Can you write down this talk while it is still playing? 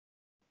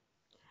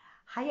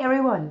Hi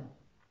everyone.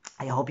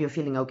 I hope you're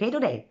feeling okay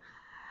today.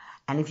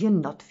 And if you're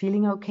not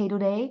feeling okay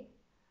today,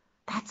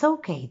 that's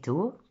okay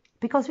too,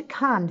 because we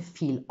can't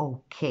feel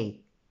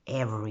okay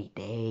every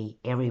day,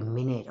 every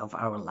minute of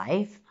our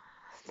life.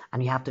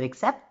 And we have to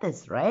accept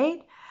this,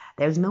 right?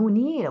 There's no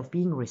need of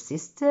being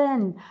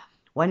resistant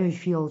when we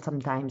feel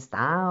sometimes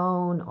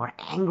down or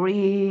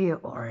angry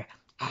or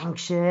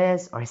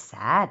anxious or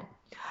sad.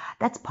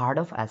 That's part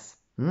of us.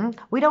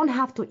 We don't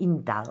have to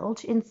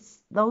indulge in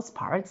those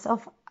parts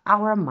of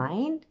our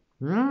mind,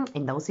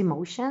 in those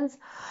emotions.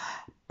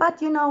 But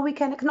we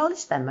can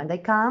acknowledge them when they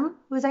come.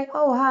 We say,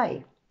 "Oh,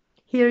 hi,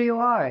 here you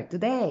are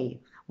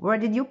today. Where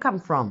did you come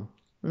from?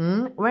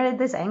 Where did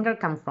this anger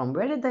come from?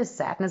 Where did this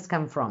sadness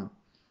come from?"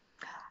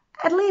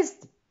 At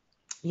least,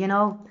 you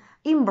know,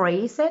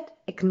 embrace it,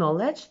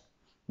 acknowledge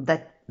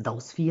that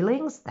those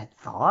feelings, that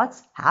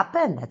thoughts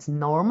happen. That's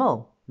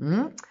normal.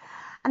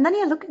 And then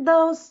you look at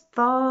those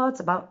thoughts,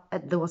 about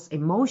at those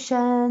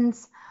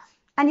emotions,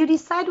 and you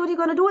decide what you're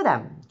going to do with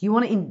them. Do you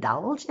want to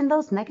indulge in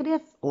those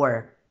negative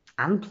or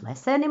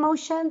unpleasant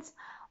emotions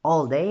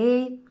all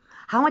day?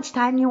 How much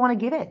time do you want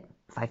to give it?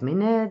 5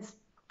 minutes,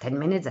 10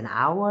 minutes, an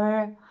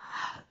hour?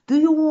 Do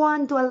you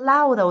want to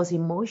allow those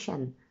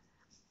emotions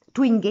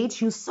to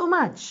engage you so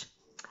much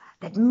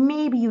that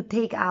maybe you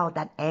take out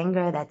that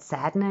anger, that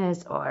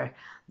sadness, or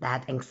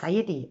that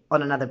anxiety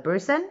on another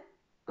person?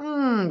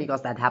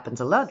 Because that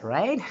happens a lot,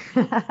 right?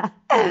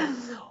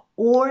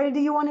 Or do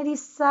you want to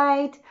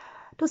decide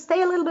to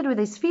stay a little bit with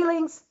these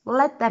feelings?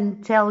 Let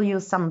them tell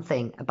you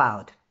something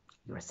about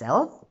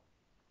yourself,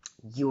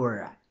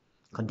 your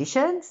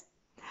conditions,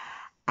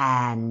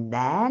 and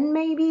then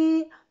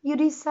maybe you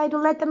decide to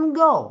let them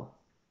go.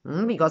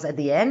 Because at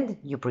the end,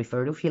 you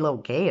prefer to feel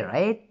okay,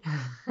 right?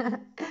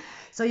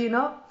 So,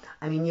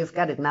 I mean, you've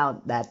got it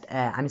now that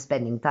I'm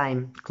spending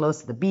time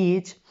close to the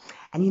beach.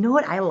 And you know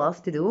what I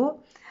love to do?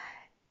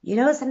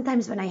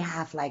 Sometimes when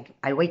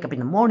I wake up in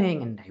the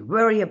morning and I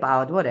worry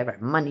about whatever,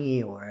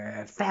 money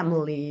or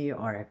family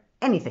or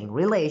anything,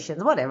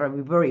 relations, whatever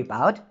we worry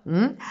about.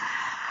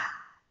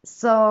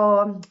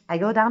 So I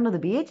go down to the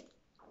beach,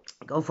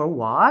 go for a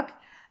walk,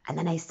 and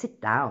then I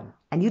sit down.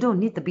 And you don't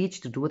need the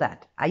beach to do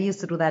that. I used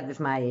to do that with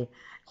my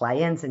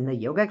clients in the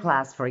yoga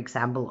class, for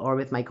example, or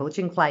with my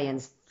coaching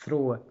clients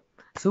through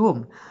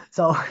Zoom.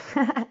 So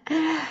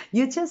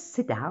you just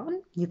sit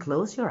down, you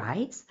close your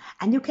eyes,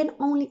 and you can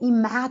only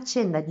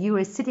imagine that you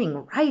are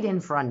sitting right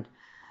in front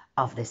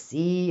of the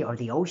sea or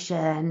the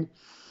ocean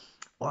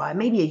or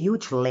maybe a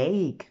huge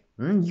lake.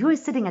 You are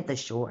sitting at the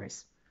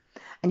shores.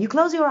 And you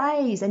close your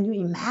eyes and you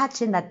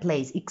imagine that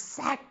place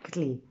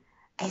exactly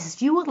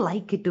as you would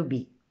like it to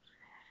be.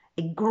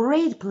 A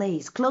great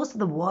place close to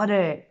the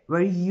water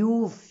where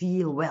you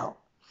feel well.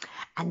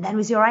 And then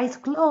with your eyes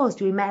closed,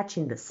 you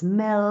imagine the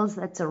smells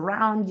that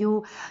surround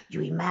you.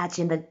 You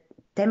imagine the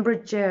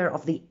temperature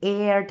of the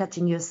air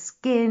touching your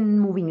skin,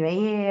 moving your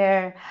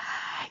hair.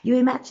 You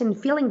imagine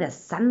feeling the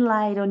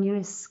sunlight on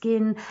your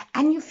skin,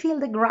 and you feel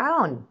the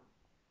ground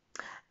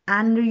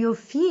under your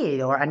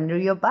feet or under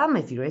your bum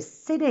if you're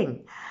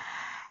sitting,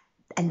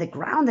 and the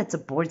ground that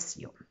supports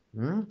you.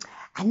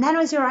 And then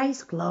with your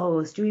eyes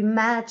closed, you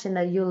imagine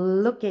that you're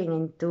looking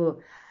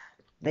into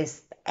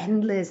this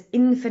endless,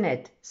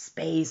 infinite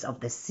space of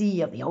the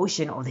sea, of the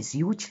ocean, or this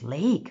huge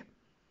lake.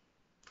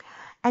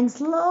 And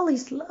slowly,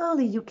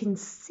 slowly, you can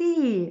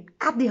see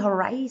at the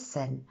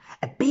horizon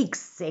a big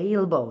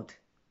sailboat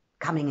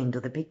coming into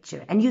the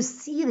picture. And you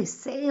see this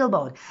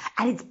sailboat,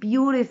 and it's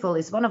beautiful.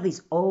 It's one of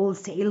these old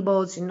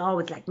sailboats,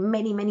 with like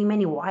many, many,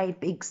 many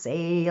white big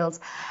sails.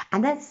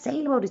 And that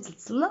sailboat is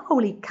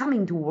slowly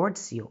coming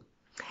towards you.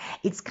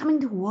 It's coming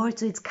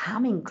towards you, it's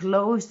coming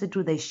closer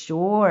to the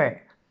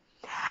shore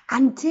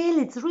until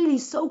it's really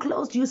so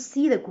close. You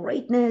see the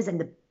greatness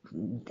and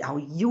how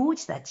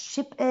huge that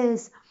ship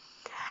is.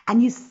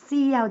 And you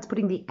see how it's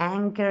putting the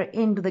anchor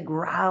into the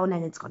ground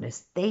and it's going to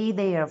stay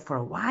there for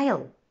a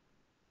while.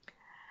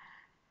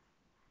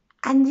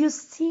 And you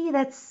see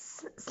that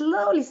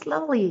slowly,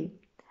 slowly,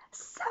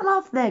 some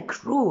of the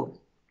crew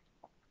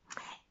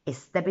is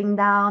stepping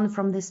down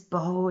from this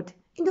boat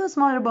into a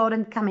smaller boat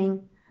and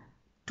coming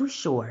to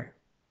shore.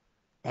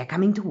 They're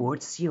coming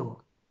towards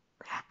you.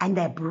 And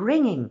they're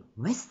bringing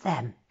with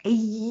them a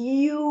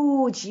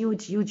huge,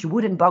 huge, huge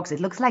wooden box. It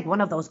looks like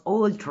one of those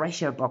old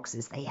treasure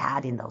boxes they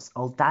had in those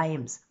old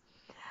times.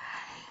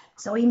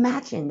 So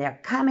imagine they're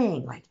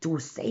coming like two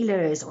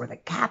sailors or the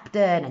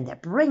captain, and they're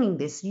bringing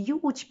this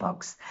huge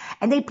box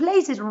and they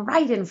place it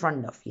right in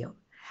front of you.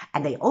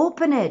 And they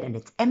open it and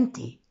it's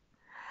empty.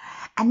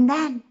 And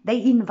then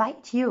they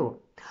invite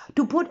you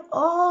to put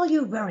all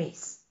your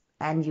worries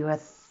and your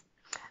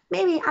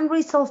maybe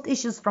unresolved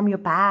issues from your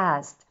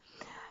past,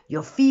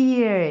 your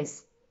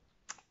fears,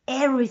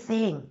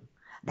 everything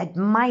that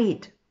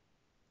might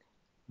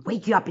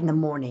wake you up in the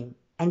morning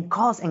and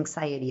cause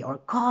anxiety or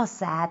cause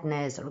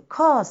sadness or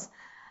cause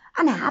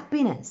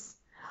unhappiness.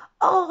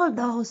 All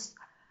those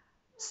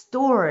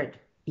stored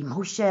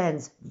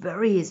emotions,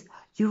 worries,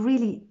 you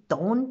really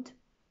don't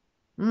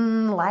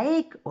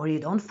like, or you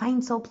don't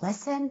find so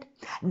pleasant,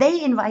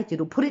 they invite you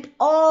to put it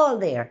all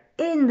there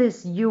in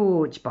this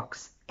huge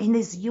box, in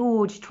this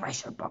huge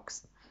treasure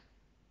box.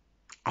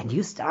 And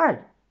you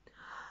start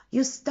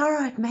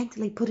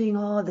mentally putting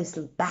all this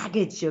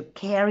baggage you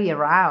carry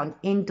around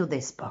into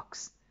this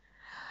box.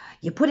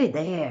 You put it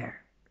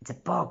there. It's a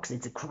box,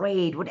 it's a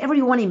crate, whatever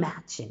you want to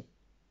imagine.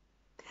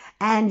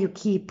 And you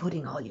keep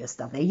putting all your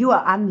stuff there. You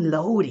are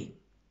unloading.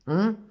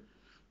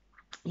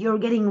 You're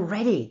getting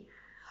ready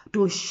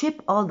to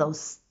ship all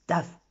those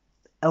stuff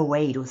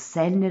away, to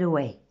send it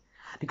away,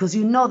 because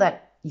you know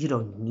that you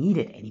don't need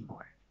it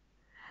anymore.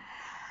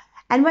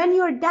 And when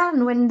you're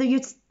done, when you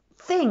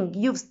think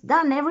you've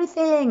done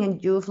everything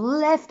and you've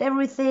left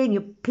everything,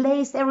 you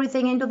placed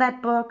everything into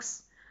that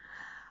box,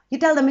 you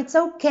tell them it's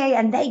okay,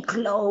 and they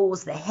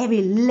close the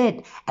heavy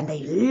lid and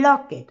they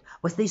lock it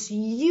with this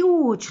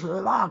huge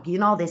lock,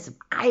 this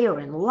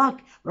iron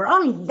lock where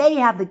only they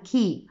have the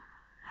key.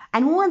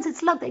 And once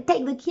it's locked, they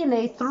take the key and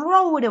they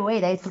throw it away.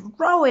 They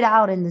throw it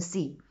out in the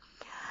sea.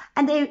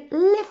 And they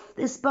lift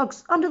this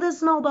box onto the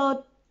small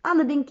boat, on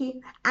the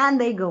dinghy,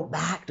 and they go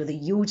back to the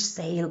huge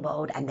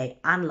sailboat and they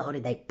unload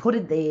it. They put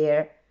it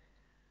there.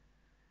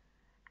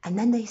 And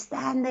then they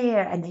stand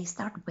there and they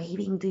start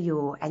waving to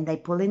you and they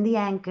pull in the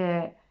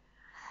anchor.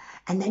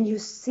 And then you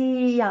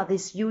see how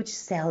this huge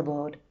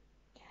sailboat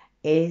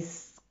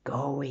is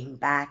going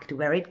back to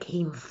where it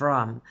came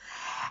from.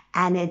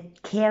 And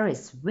it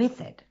carries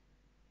with it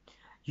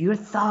your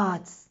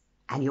thoughts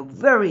and your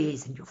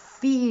worries and your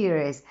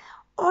fears,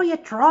 or your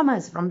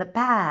traumas from the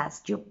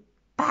past, your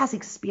past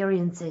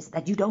experiences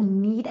that you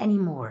don't need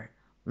anymore.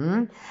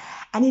 And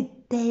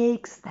it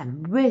takes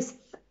them with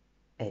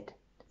it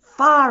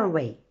far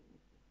away.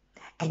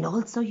 And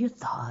also your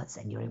thoughts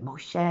and your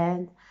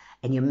emotions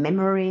and your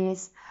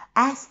memories,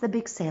 as the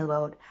big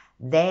sailboat,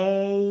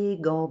 they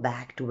go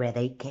back to where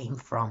they came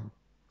from,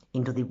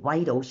 into the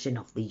wide ocean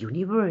of the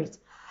universe,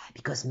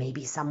 because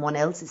maybe someone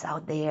else is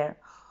out there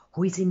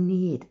who is in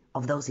need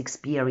of those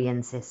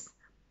experiences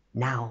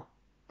now,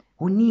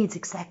 who needs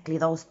exactly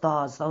those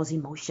thoughts, those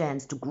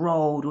emotions to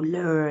grow, to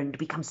learn, to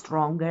become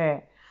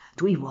stronger,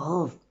 to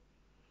evolve.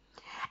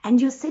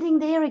 And you're sitting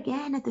there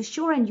again at the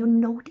shore and you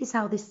notice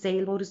how the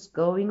sailboat is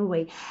going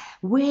away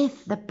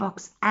with the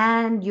box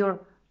and your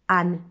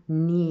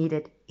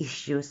unneeded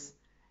issues.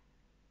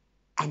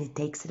 And it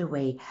takes it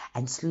away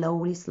and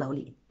slowly,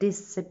 slowly it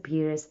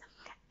disappears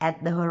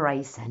at the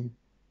horizon.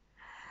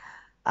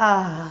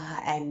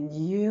 And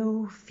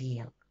you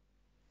feel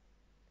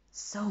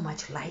so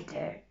much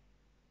lighter.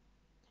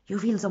 You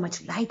feel so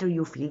much lighter.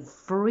 You feel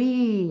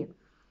free.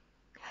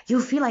 You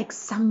feel like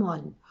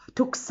someone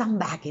took some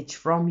baggage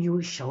from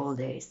your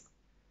shoulders.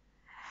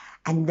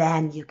 And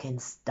then you can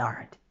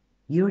start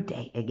your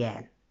day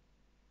again.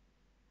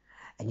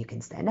 And you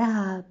can stand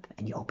up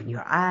and you open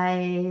your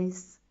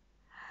eyes.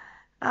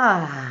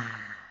 And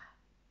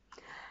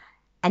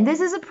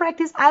this is a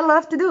practice I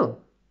love to do.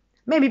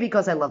 Maybe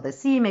because I love the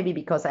sea, maybe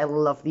because I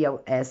love the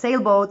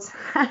sailboats.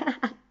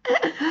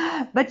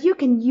 But you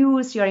can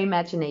use your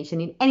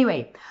imagination in any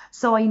way.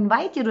 So I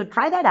invite you to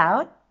try that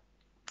out.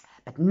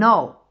 But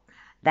know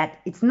that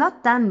it's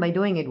not done by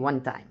doing it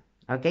one time.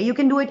 Okay, you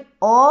can do it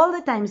all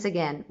the times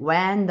again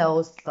when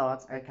those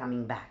thoughts are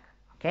coming back.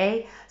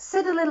 Okay,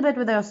 sit a little bit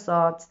with those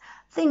thoughts.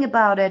 Think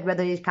about it, where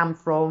they come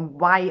from,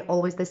 why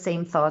always the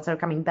same thoughts are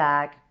coming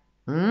back.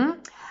 And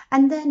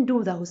then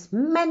do those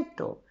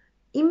mental,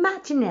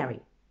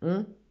 imaginary,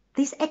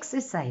 these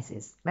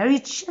exercises where you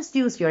just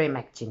use your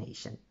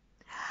imagination.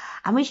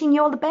 I'm wishing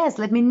you all the best.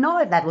 Let me know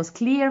if that was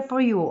clear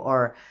for you,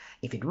 or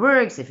if it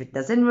works, if it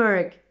doesn't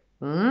work.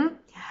 And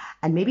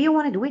maybe you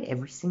want to do it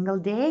every single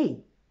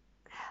day.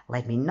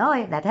 Let me know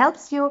if that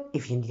helps you,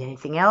 if you need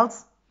anything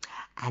else.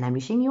 And I'm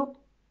wishing you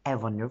a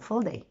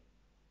wonderful day.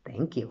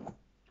 Thank you.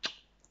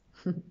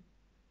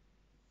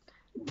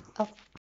 Oh.